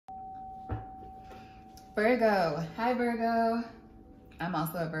Virgo. Hi, Virgo. I'm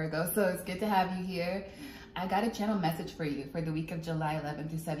also a Virgo, so it's good to have you here. I got a channel message for you for the week of July 11th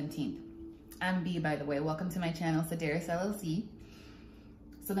through 17th. I'm B, by the way. Welcome to my channel, Sedaris LLC.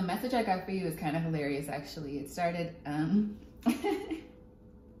 So the message I got for you is kind of hilarious, actually. It started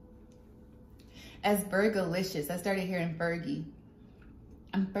as Virgalicious. I started hearing Virgie.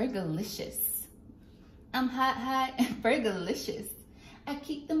 I'm Virgalicious. I'm hot, Virgalicious. I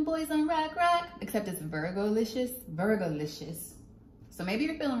keep them boys on rock, except it's Virgolicious, Virgalicious. So maybe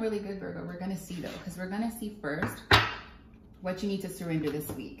you're feeling really good, Virgo. We're gonna see though, because we're gonna see first what you need to surrender this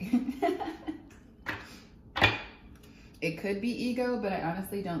week. It could be ego, but I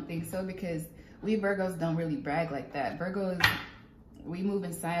honestly don't think so, because we Virgos don't really brag like that. Virgos, we move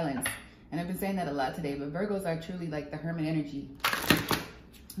in silence. And I've been saying that a lot today, but Virgos are truly like the hermit energy.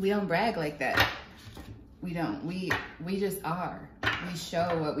 We don't brag like that. We don't. We just are. We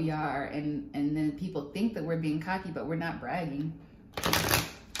show what we are, and then people think that we're being cocky, but we're not bragging.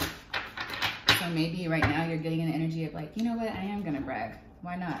 So maybe right now you're getting an energy of like, you know what, I am gonna brag.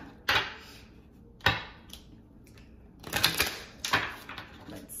 Why not?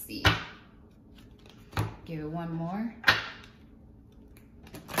 Let's see. Give it one more.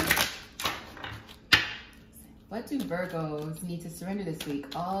 What do Virgos need to surrender this week?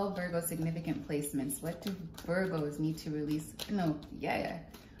 All Virgo significant placements. What do Virgos need to release?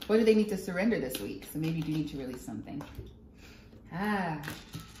 What do they need to surrender this week? So maybe you do need to release something.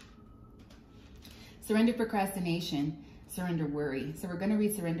 Surrender procrastination, surrender worry. So we're going to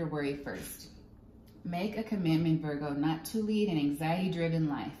read surrender worry first. Make a commitment, Virgo, not to lead an anxiety-driven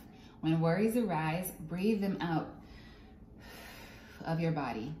life. When worries arise, breathe them out of your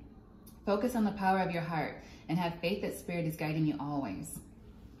body. Focus on the power of your heart and have faith that Spirit is guiding you always.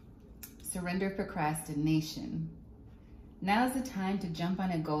 Surrender procrastination. Now is the time to jump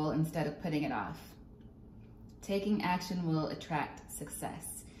on a goal instead of putting it off. Taking action will attract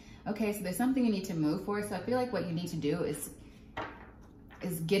success. Okay, so there's something you need to move for. So I feel like what you need to do is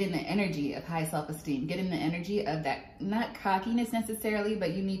get in the energy of high self-esteem. Get in the energy of that, not cockiness necessarily,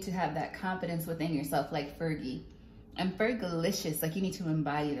 but you need to have that confidence within yourself, like Fergie. And Virgalicious, like you need to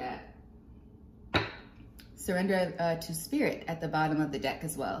embody that. Surrender to Spirit at the bottom of the deck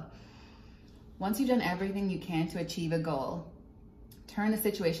as well. Once you've done everything you can to achieve a goal, turn the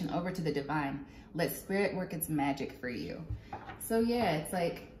situation over to the divine. Let Spirit work its magic for you. So yeah, it's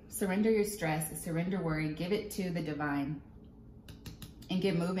like surrender your stress, surrender worry, give it to the divine, and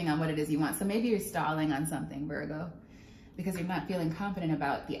get moving on what it is you want. So maybe you're stalling on something, Virgo, because you're not feeling confident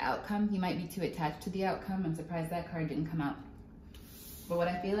about the outcome. You might be too attached to the outcome. I'm surprised that card didn't come out. But what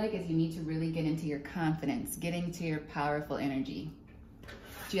I feel like is you need to really get into your confidence, get into your powerful energy,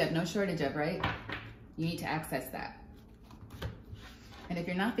 which you have no shortage of, right? You need to access that. And if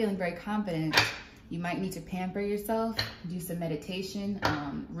you're not feeling very confident, you might need to pamper yourself, do some meditation.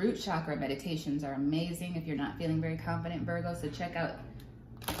 Root chakra meditations are amazing if you're not feeling very confident, Virgo. So check out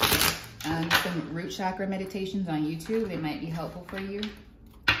some root chakra meditations on YouTube. They might be helpful for you.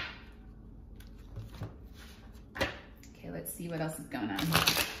 Let's see what else is going on.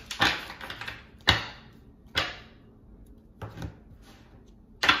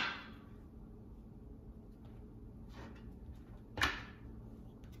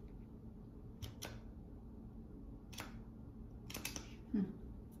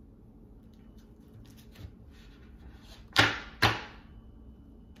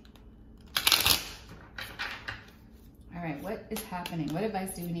 All right, what is happening? What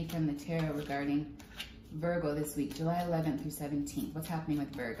advice do we need from the tarot regarding Virgo this week, July 11th through 17th. What's happening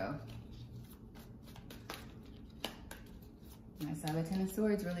with Virgo? I saw the Ten of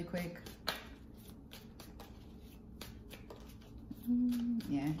Swords really quick.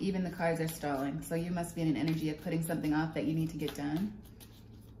 Yeah, even the cards are stalling. So you must be in an energy of putting something off that you need to get done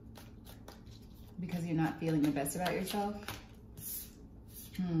because you're not feeling the best about yourself.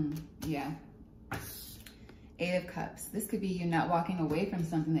 Yeah. Eight of Cups. This could be you not walking away from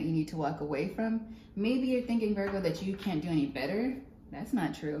something that you need to walk away from. Maybe you're thinking, Virgo, that you can't do any better. That's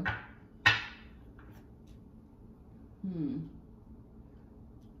not true.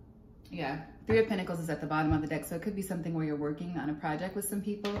 Yeah, Three of Pentacles is at the bottom of the deck. So it could be something where you're working on a project with some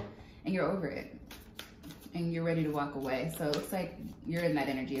people and you're over it and you're ready to walk away. So it looks like you're in that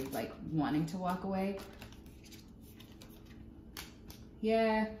energy of like wanting to walk away.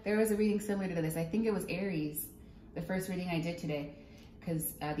 Yeah, there was a reading similar to this. I think it was Aries, the first reading I did today,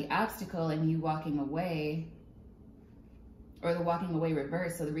 because the obstacle and you walking away, or the walking away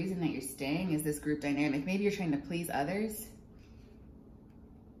reverse. So the reason that you're staying is this group dynamic. Maybe you're trying to please others.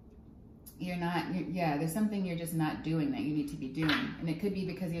 Yeah, there's something you're just not doing that you need to be doing. And it could be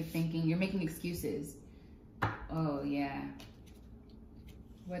because you're thinking, you're making excuses Oh, yeah.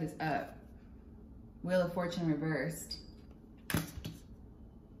 What is up? Wheel of Fortune reversed.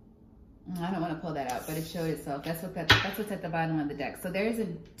 I don't want to pull that out, but it showed itself. That's what's at the bottom of the deck. So there's a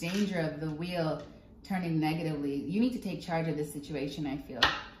danger of the wheel turning negatively. You need to take charge of this situation, I feel.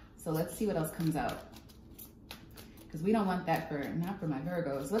 So let's see what else comes out. Because we don't want that not for my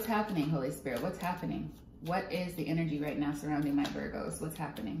Virgos. What's happening, Holy Spirit? What's happening? What is the energy right now surrounding my Virgos? What's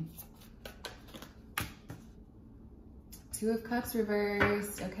happening? Two of Cups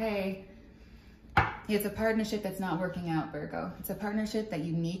reversed. Okay. It's a partnership that's not working out, Virgo. It's a partnership that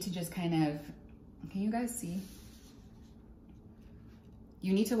you need to just kind of, can you guys see?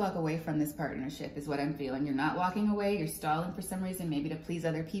 You need to walk away from this partnership is what I'm feeling. You're not walking away. You're stalling for some reason, maybe to please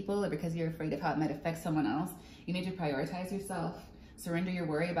other people or because you're afraid of how it might affect someone else. You need to prioritize yourself, surrender your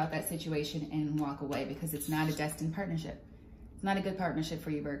worry about that situation and walk away because it's not a destined partnership. It's not a good partnership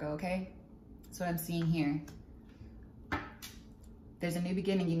for you, Virgo, okay? That's what I'm seeing here. There's a new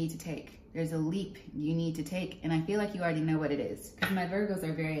beginning you need to take. There's a leap you need to take. And I feel like you already know what it is because my Virgos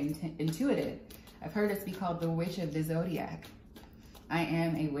are very intuitive. I've heard us be called the witch of the zodiac. I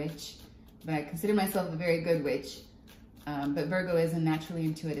am a witch, but I consider myself a very good witch. But Virgo is a naturally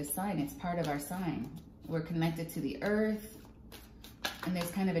intuitive sign. It's part of our sign. We're connected to the earth, and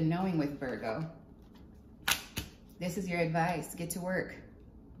there's kind of a knowing with Virgo. This is your advice. Get to work,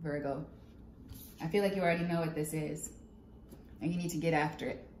 Virgo. I feel like you already know what this is, and you need to get after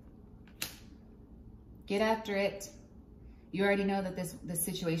it. Get after it. You already know that this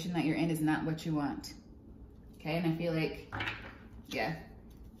situation that you're in is not what you want. Okay, and I feel like, yeah,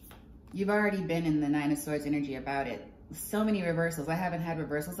 you've already been in the Nine of Swords energy about it. So many reversals. I haven't had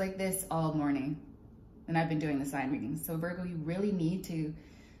reversals like this all morning. And I've been doing the sign readings. So Virgo, you really need to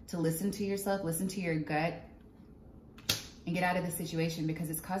listen to yourself, listen to your gut, and get out of this situation because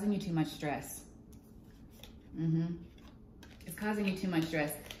it's causing you too much stress. It's causing you too much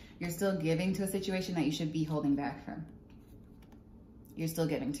stress. You're still giving to a situation that you should be holding back from. You're still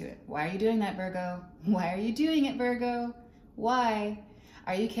giving to it. Why are you doing that, Virgo? Why are you doing it, Virgo? Why?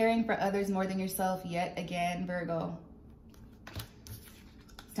 Are you caring for others more than yourself yet again, Virgo?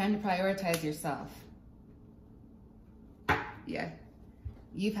 It's time to prioritize yourself. Yeah.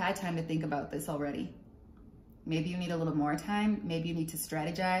 You've had time to think about this already. Maybe you need a little more time. Maybe you need to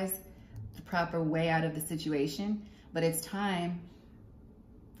strategize the proper way out of the situation. But it's time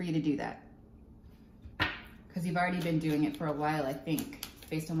for you to do that. Because you've already been doing it for a while, I think,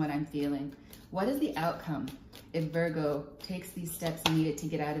 based on what I'm feeling. What is the outcome if Virgo takes these steps needed to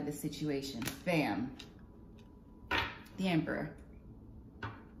get out of the situation? Bam. The Emperor.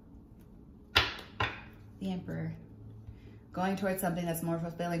 The Emperor. Going towards something that's more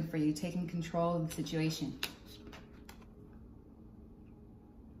fulfilling for you, taking control of the situation.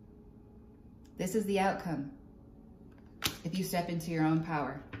 This is the outcome if you step into your own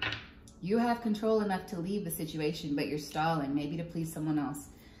power. You have control enough to leave the situation, but you're stalling, maybe to please someone else.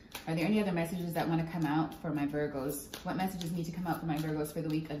 Are there any other messages that want to come out for my Virgos? What messages need to come out for my Virgos for the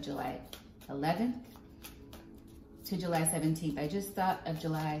week of July 11th to July 17th? I just thought of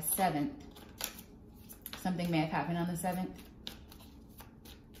July 7th. Something may have happened on the 7th.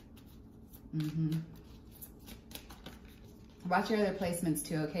 Watch your other placements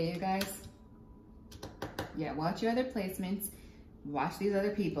too, okay, you guys? Yeah, watch your other placements. Watch these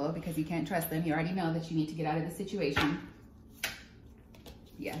other people because you can't trust them. You already know that you need to get out of the situation.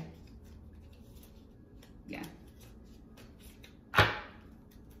 Yeah. Yeah.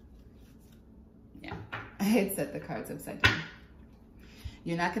 Yeah. I had set the cards upside down.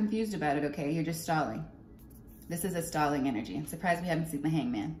 You're not confused about it, okay? You're just stalling. This is a stalling energy. I'm surprised we haven't seen the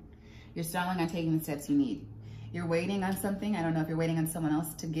Hangman. You're stalling on taking the steps you need. You're waiting on something. I don't know if you're waiting on someone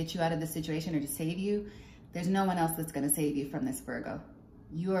else to get you out of the situation or to save you. There's no one else that's going to save you from this, Virgo.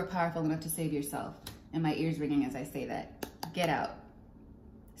 You are powerful enough to save yourself. And my ears ringing as I say that. Get out.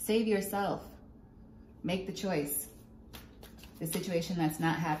 Save yourself. Make the choice. The situation that's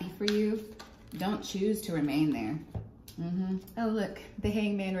not happy for you, don't choose to remain there. Oh, look, the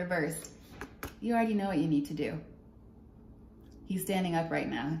Hangman reversed. You already know what you need to do. He's standing up right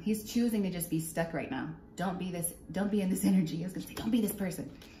now. He's choosing to just be stuck right now. Don't be in this energy. I was gonna say, don't be this person.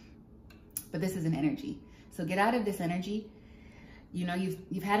 But this is an energy. So get out of this energy. You know,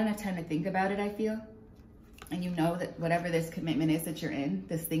 you've had enough time to think about it, I feel. And you know that whatever this commitment is that you're in,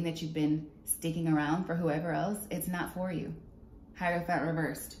 this thing that you've been sticking around for whoever else, it's not for you. Hierophant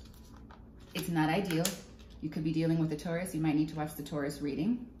reversed. It's not ideal. You could be dealing with a Taurus. You might need to watch the Taurus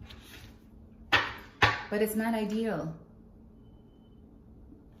reading. But it's not ideal.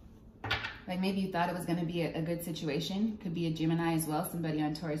 Like maybe you thought it was going to be a good situation. Could be a Gemini as well. Somebody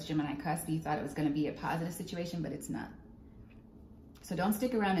on Taurus, Gemini cusp. You thought it was going to be a positive situation, but it's not. So don't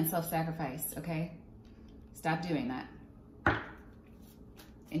stick around and self-sacrifice, okay? Stop doing that.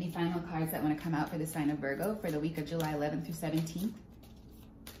 Any final cards that want to come out for the sign of Virgo for the week of July 11th through 17th?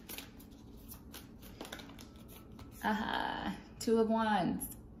 Aha, Two of Wands.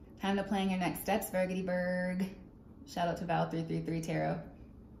 Time to plan your next steps, Virgity Virg. Shout out to Val333 Tarot.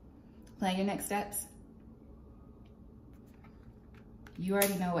 Plan your next steps. You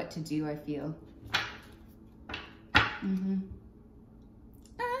already know what to do, I feel.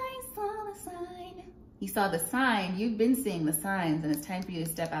 I saw the sign. You saw the sign. You've been seeing the signs, and it's time for you to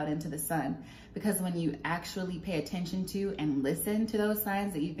step out into the sun. Because when you actually pay attention to and listen to those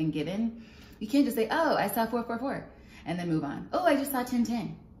signs that you've been given, you can't just say, oh, I saw 444, and then move on. Oh, I just saw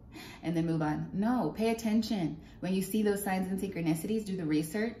 1010, and then move on. No, pay attention. When you see those signs and synchronicities, do the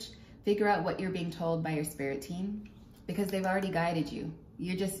research. Figure out what you're being told by your spirit team, because they've already guided you.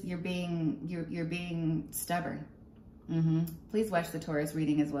 You're being stubborn. Please watch the Taurus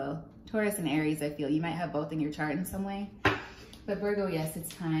reading as well. Taurus and Aries, I feel you might have both in your chart in some way. But Virgo, yes,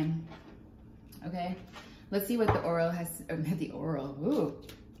 it's time. Okay, let's see what the oral has. The oral. Ooh,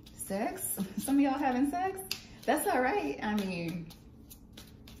 sex. Some of y'all having sex. That's all right. I mean,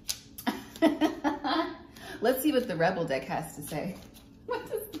 let's see what the Rebel deck has to say.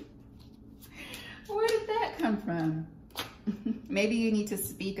 Where did that come from? Maybe you need to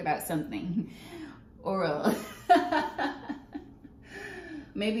speak about something. Oral.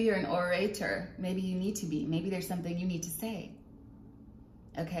 Maybe you're an orator. Maybe you need to be. Maybe there's something you need to say.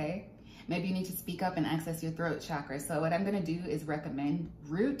 Okay? Maybe you need to speak up and access your throat chakra. So what I'm going to do is recommend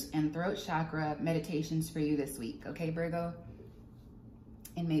root and throat chakra meditations for you this week. Okay, Virgo?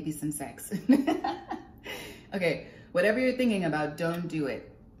 And maybe some sex. Okay, whatever you're thinking about, don't do it.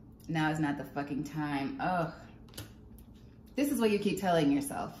 Now is not the fucking time. Oh, this is what you keep telling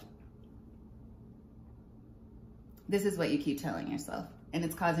yourself. This is what you keep telling yourself. And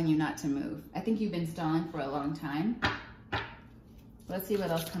it's causing you not to move. I think you've been stalling for a long time. Let's see what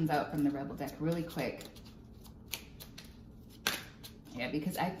else comes out from the Rebel deck really quick. Yeah,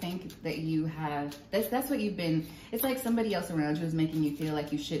 because I think that you have, that's what you've been, it's like somebody else around you is making you feel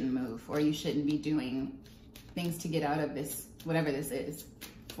like you shouldn't move or you shouldn't be doing things to get out of this, whatever this is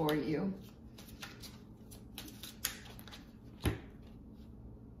for you.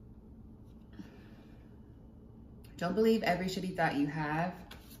 Don't believe every shitty thought you have.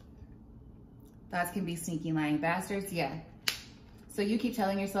 Thoughts can be sneaky, lying bastards. Yeah. So you keep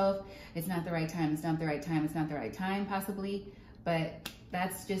telling yourself, it's not the right time, it's not the right time, it's not the right time, possibly. But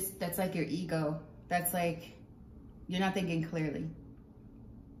that's like your ego. That's like, you're not thinking clearly.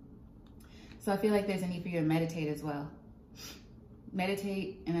 So I feel like there's a need for you to meditate as well.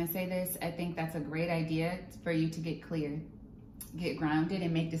 Meditate, and I say this, I think that's a great idea for you to get clear, get grounded,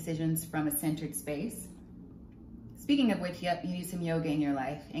 and make decisions from a centered space. Speaking of which, yep, you need some yoga in your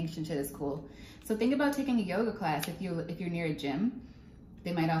life. Ancient shit is cool. So think about taking a yoga class if you're near a gym.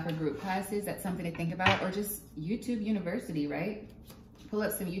 They might offer group classes. That's something to think about. Or just YouTube University, right? Pull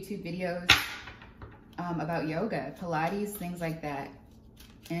up some YouTube videos about yoga, Pilates, things like that.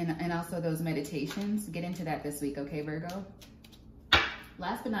 And also those meditations. Get into that this week, okay, Virgo?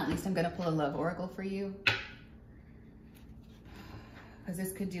 Last but not least, I'm going to pull a love oracle for you. Because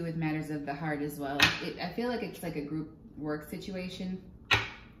this could do with matters of the heart as well. I feel like it's like a group work situation.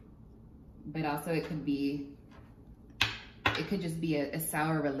 But also it could just be a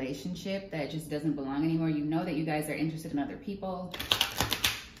sour relationship that just doesn't belong anymore. You know that you guys are interested in other people,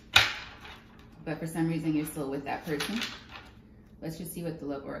 but for some reason you're still with that person. Let's just see what the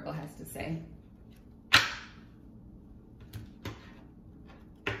love oracle has to say.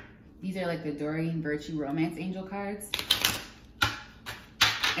 These are like the Doreen Virtue Romance Angel cards.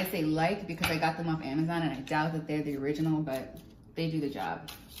 I say like because I got them off Amazon and I doubt that they're the original, but they do the job.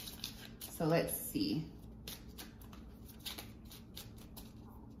 So let's see.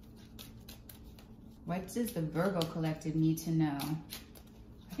 What does the Virgo collective need to know?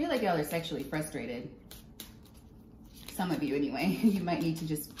 I feel like y'all are sexually frustrated. Some of you anyway. You might need to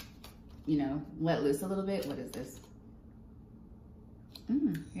just, you know, let loose a little bit. What is this?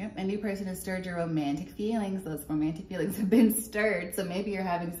 Yep, a new person has stirred your romantic feelings. Those romantic feelings have been stirred. So maybe you're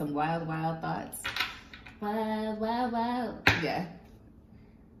having some wild, wild thoughts. Wild, wild, wild. Yeah.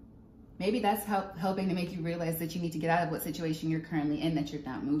 Maybe that's helping to make you realize that you need to get out of what situation you're currently in that you're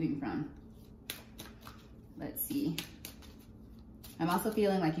not moving from. Let's see. I'm also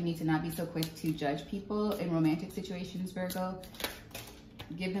feeling like you need to not be so quick to judge people in romantic situations, Virgo.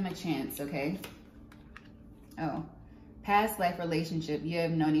 Give them a chance, okay? Oh, Past life relationship, you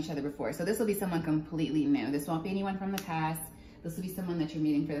have known each other before. So this will be someone completely new. This won't be anyone from the past. This will be someone that you're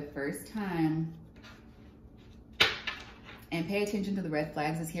meeting for the first time. And pay attention to the red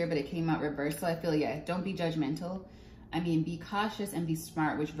flags is here, but it came out reversed. So I feel, yeah, don't be judgmental. I mean, be cautious and be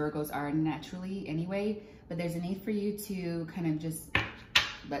smart, which Virgos are naturally anyway. But there's a need for you to kind of just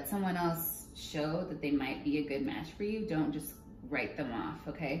let someone else show that they might be a good match for you. Don't just write them off,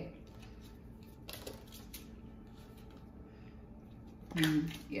 okay?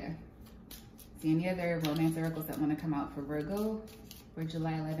 Yeah. See any other romance oracles that want to come out for Virgo for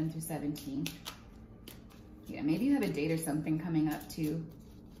July 11th through 17th? Yeah, maybe you have a date or something coming up too.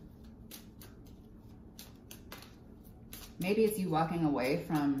 Maybe it's you walking away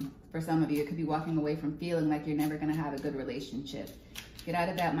from, for some of you, it could be walking away from feeling like you're never going to have a good relationship. Get out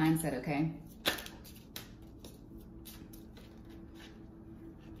of that mindset, okay?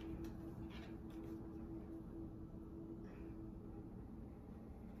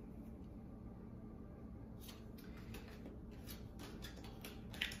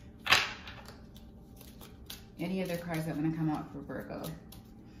 Any other cards that want to come out for Virgo?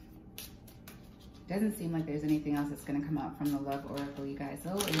 Doesn't seem like there's anything else that's going to come out from the love oracle, you guys.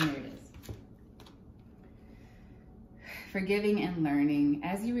 Oh, and there it is. Forgiving and learning.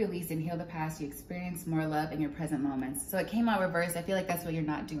 As you release and heal the past, you experience more love in your present moments. So it came out reversed. I feel like that's what you're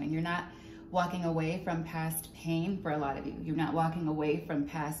not doing. You're not walking away from past pain for a lot of you. You're not walking away from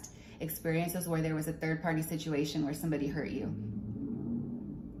past experiences where there was a third-party situation where somebody hurt you.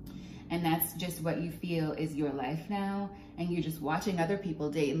 And that's just what you feel is your life now. And you're just watching other people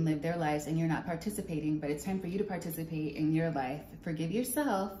date and live their lives and you're not participating, but it's time for you to participate in your life. Forgive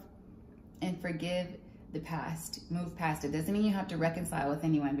yourself and forgive the past. Move past it. Doesn't mean you have to reconcile with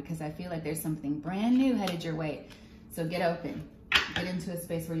anyone, because I feel like there's something brand new headed your way. So get open. Get into a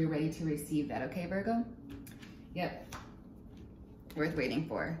space where you're ready to receive that. Okay, Virgo? Yep. Worth waiting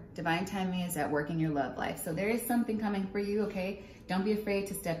for. Divine timing is at work in your love life. So there is something coming for you, okay? Don't be afraid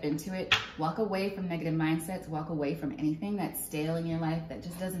to step into it. Walk away from negative mindsets. Walk away from anything that's stale in your life that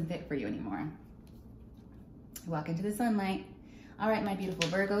just doesn't fit for you anymore. Walk into the sunlight. All right, my beautiful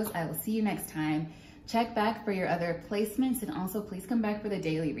Virgos, I will see you next time. Check back for your other placements, and also please come back for the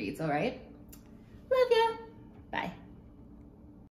daily reads, all right? Love ya. Bye.